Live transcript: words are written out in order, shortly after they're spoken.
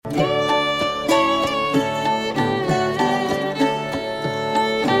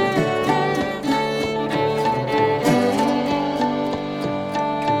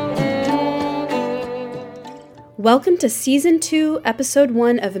Welcome to Season 2, Episode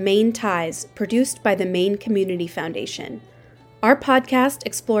 1 of Maine Ties, produced by the Maine Community Foundation. Our podcast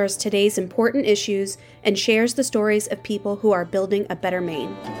explores today's important issues and shares the stories of people who are building a better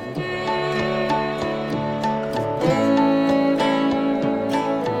Maine.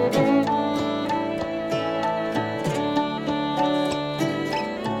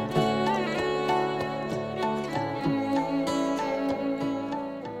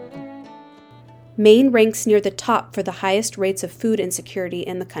 Maine ranks near the top for the highest rates of food insecurity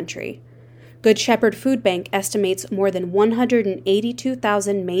in the country. Good Shepherd Food Bank estimates more than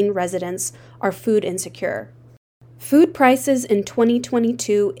 182,000 Maine residents are food insecure. Food prices in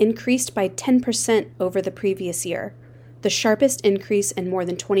 2022 increased by 10% over the previous year, the sharpest increase in more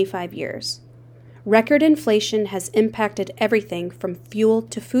than 25 years. Record inflation has impacted everything from fuel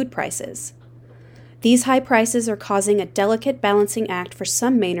to food prices. These high prices are causing a delicate balancing act for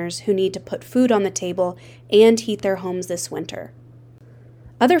some Mainers who need to put food on the table and heat their homes this winter.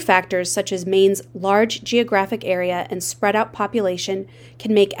 Other factors, such as Maine's large geographic area and spread-out population,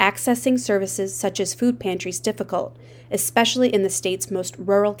 can make accessing services such as food pantries difficult, especially in the state's most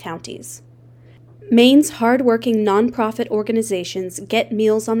rural counties. Maine's hard-working nonprofit organizations get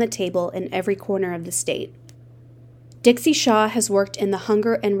meals on the table in every corner of the state. Dixie Shaw has worked in the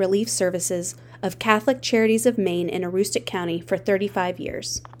hunger and relief services of Catholic Charities of Maine in Aroostook County for 35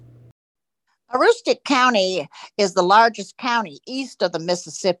 years. Aroostook County is the largest county east of the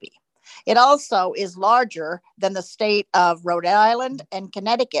Mississippi. It also is larger than the state of Rhode Island and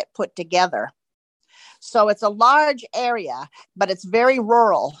Connecticut put together. So it's a large area, but it's very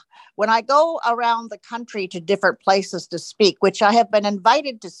rural. When I go around the country to different places to speak, which I have been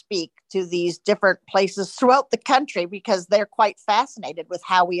invited to speak to these different places throughout the country because they're quite fascinated with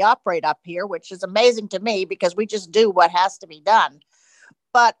how we operate up here, which is amazing to me because we just do what has to be done.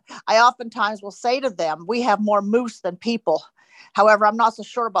 But I oftentimes will say to them, we have more moose than people. However, I'm not so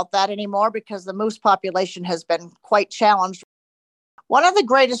sure about that anymore because the moose population has been quite challenged. One of the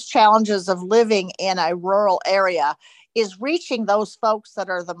greatest challenges of living in a rural area is reaching those folks that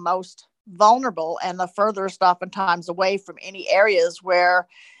are the most vulnerable and the furthest oftentimes away from any areas where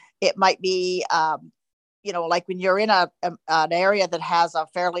it might be, like when you're in an area that has a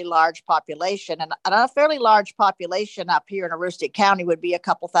fairly large population, and a fairly large population up here in Aroostook County would be a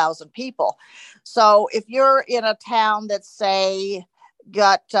couple thousand people. So if you're in a town that's, say,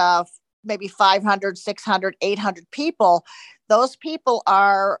 got maybe 500, 600, 800 people, those people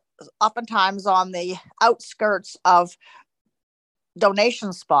are oftentimes on the outskirts of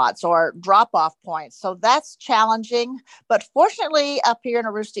donation spots or drop-off points. So that's challenging. But fortunately, up here in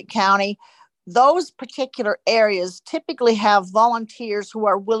Aroostook County, those particular areas typically have volunteers who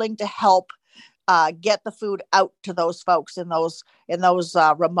are willing to help get the food out to those folks in those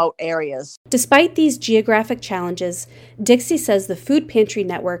remote areas. Despite these geographic challenges, Dixie says the food pantry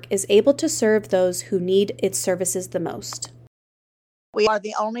network is able to serve those who need its services the most. We are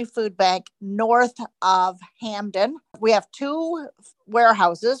the only food bank north of Hamden. We have two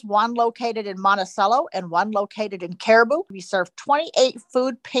warehouses, one located in Monticello and one located in Caribou. We serve 28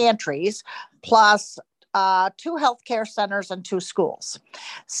 food pantries plus 2 healthcare centers and 2 schools.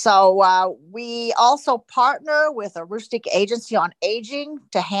 So we also partner with a Aroostook Agency on Aging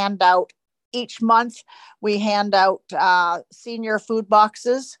to hand out each month. We hand out senior food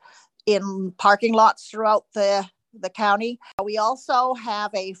boxes in parking lots throughout the county. We also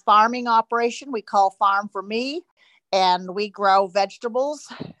have a farming operation we call Farm for Me, and we grow vegetables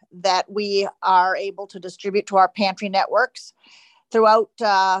that we are able to distribute to our pantry networks throughout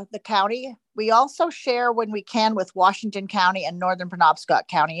the county. We also share when we can with Washington County and Northern Penobscot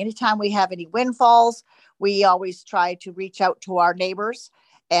County. Anytime we have any windfalls, we always try to reach out to our neighbors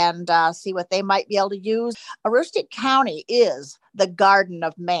and see what they might be able to use. Aroostook County is the Garden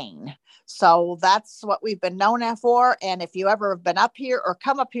of Maine. So that's what we've been known for. And if you ever have been up here or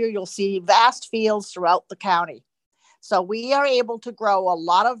come up here, you'll see vast fields throughout the county. So we are able to grow a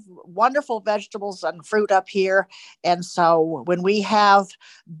lot of wonderful vegetables and fruit up here. And so when we have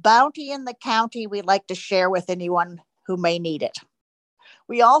bounty in the county, we like to share with anyone who may need it.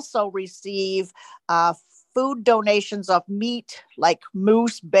 We also receive food donations of meat like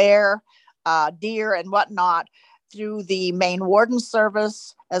moose, bear, deer, and whatnot through the Maine Warden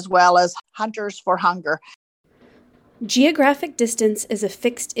Service, as well as Hunters for Hunger. Geographic distance is a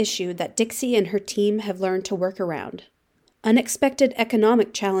fixed issue that Dixie and her team have learned to work around. Unexpected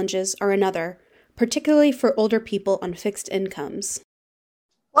economic challenges are another, particularly for older people on fixed incomes.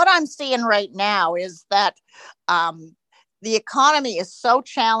 What I'm seeing right now is that the economy is so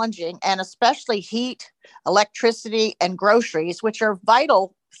challenging, and especially heat, electricity, and groceries, which are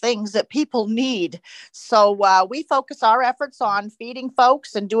vital things that people need. So we focus our efforts on feeding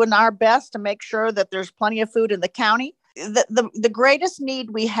folks and doing our best to make sure that there's plenty of food in the county. The greatest need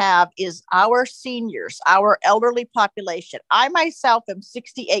we have is our seniors, our elderly population. I myself am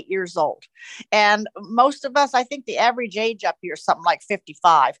 68 years old, and most of us, I think the average age up here is something like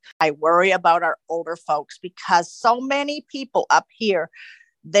 55. I worry about our older folks because so many people up here,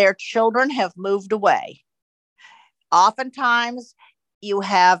 their children have moved away. Oftentimes, you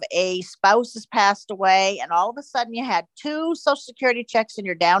have a spouse has passed away, and all of a sudden you had 2 Social Security checks and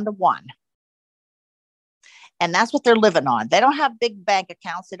you're down to 1. And that's what they're living on. They don't have big bank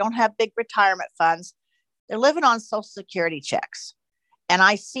accounts. They don't have big retirement funds. They're living on Social Security checks. And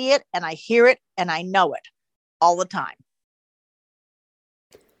I see it and I hear it and I know it all the time.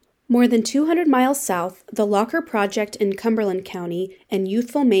 More than 200 miles south, the Locker Project in Cumberland County and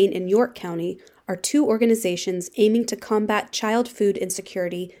Youthfull Maine in York County are 2 organizations aiming to combat child food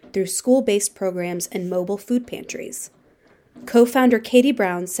insecurity through school-based programs and mobile food pantries. Co-founder Katie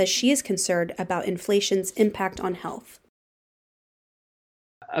Brown says she is concerned about inflation's impact on health.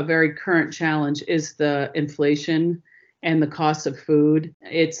 A very current challenge is the inflation and the cost of food.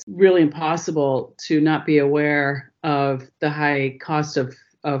 It's really impossible to not be aware of the high cost of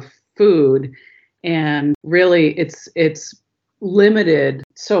food. And really, it's limited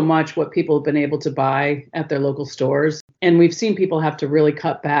so much what people have been able to buy at their local stores. And we've seen people have to really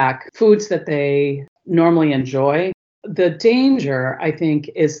cut back foods that they normally enjoy. The danger, I think,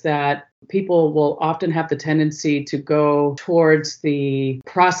 is that people will often have the tendency to go towards the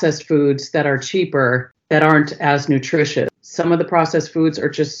processed foods that are cheaper, that aren't as nutritious. Some of the processed foods are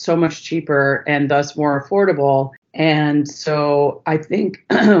just so much cheaper and thus more affordable. And so I think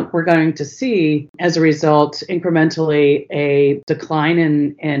we're going to see, as a result, incrementally a decline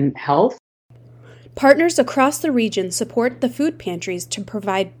in health. Partners across the region support the food pantries to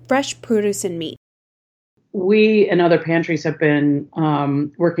provide fresh produce and meat. We and other pantries have been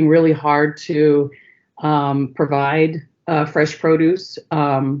working really hard to provide fresh produce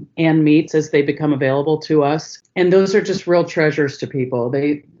and meats as they become available to us. And those are just real treasures to people.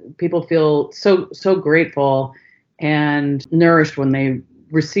 People feel so grateful and nourished when they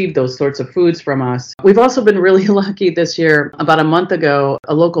receive those sorts of foods from us. We've also been really lucky this year. About a month ago,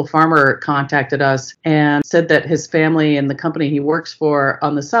 a local farmer contacted us and said that his family and the company he works for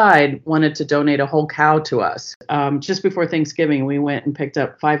on the side wanted to donate a whole cow to us. Just before Thanksgiving, we went and picked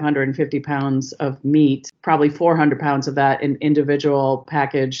up 550 pounds of meat, probably 400 pounds of that in individual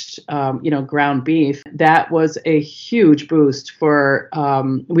packaged, ground beef. That was a huge boost for,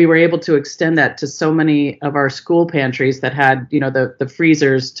 we were able to extend that to so many of our school pantries that had, the freezers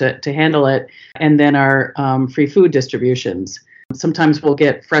to handle it, and then our free food distributions. Sometimes we'll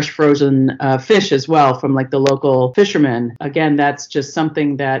get fresh frozen fish as well from like the local fishermen. Again, that's just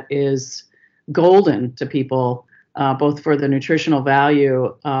something that is golden to people, both for the nutritional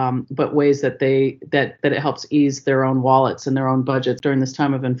value, but ways that that it helps ease their own wallets and their own budgets during this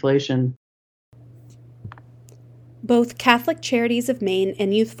time of inflation. Both Catholic Charities of Maine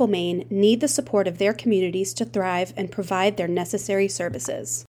and Youthfull Maine need the support of their communities to thrive and provide their necessary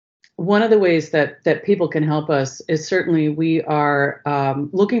services. One of the ways that people can help us is certainly we are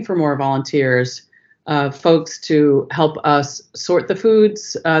looking for more volunteers, folks to help us sort the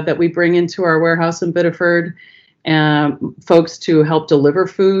foods that we bring into our warehouse in Biddeford, folks to help deliver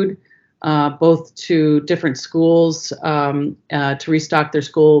food, both to different schools to restock their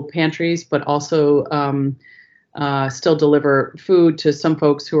school pantries, but also still deliver food to some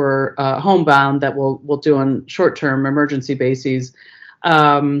folks who are homebound that we'll do on short-term emergency bases.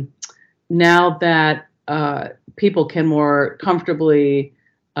 Now that people can more comfortably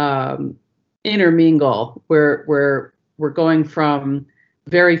intermingle, we're going from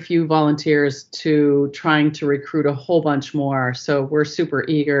very few volunteers to trying to recruit a whole bunch more. So we're super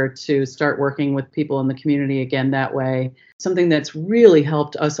eager to start working with people in the community again that way. Something that's really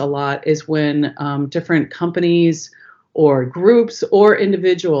helped us a lot is when different companies or groups or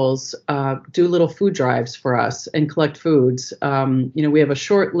individuals do little food drives for us and collect foods. We have a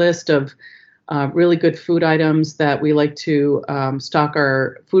short list of really good food items that we like to stock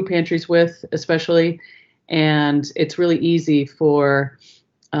our food pantries with, especially. And it's really easy for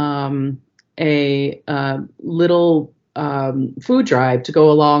a little food drive to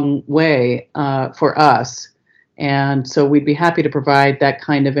go a long way for us. And so we'd be happy to provide that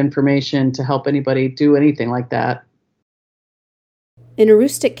kind of information to help anybody do anything like that. In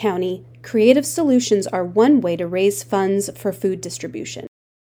Aroostook County, creative solutions are one way to raise funds for food distribution.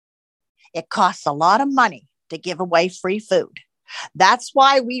 It costs a lot of money to give away free food. That's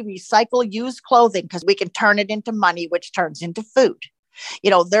why we recycle used clothing, because we can turn it into money, which turns into food.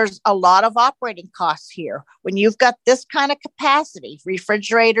 There's a lot of operating costs here. When you've got this kind of capacity,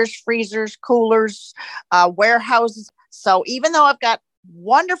 refrigerators, freezers, coolers, warehouses. So even though I've got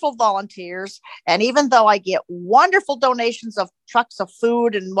wonderful volunteers, and even though I get wonderful donations of trucks of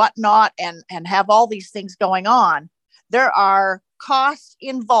food and whatnot, and have all these things going on, there are costs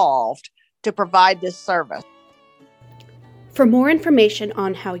involved to provide this service. For more information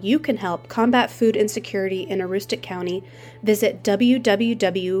on how you can help combat food insecurity in Aroostook County, visit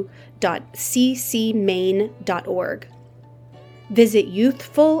www.ccmaine.org. Visit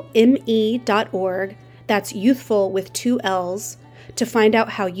youthfullme.org, that's youthful with 2 L's, to find out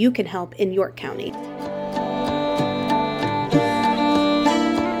how you can help in York County.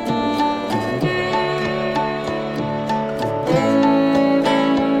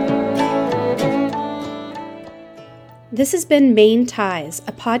 This has been Maine Ties,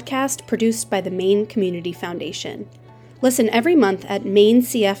 a podcast produced by the Maine Community Foundation. Listen every month at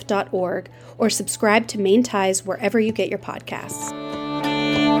mainecf.org or subscribe to Maine Ties wherever you get your podcasts.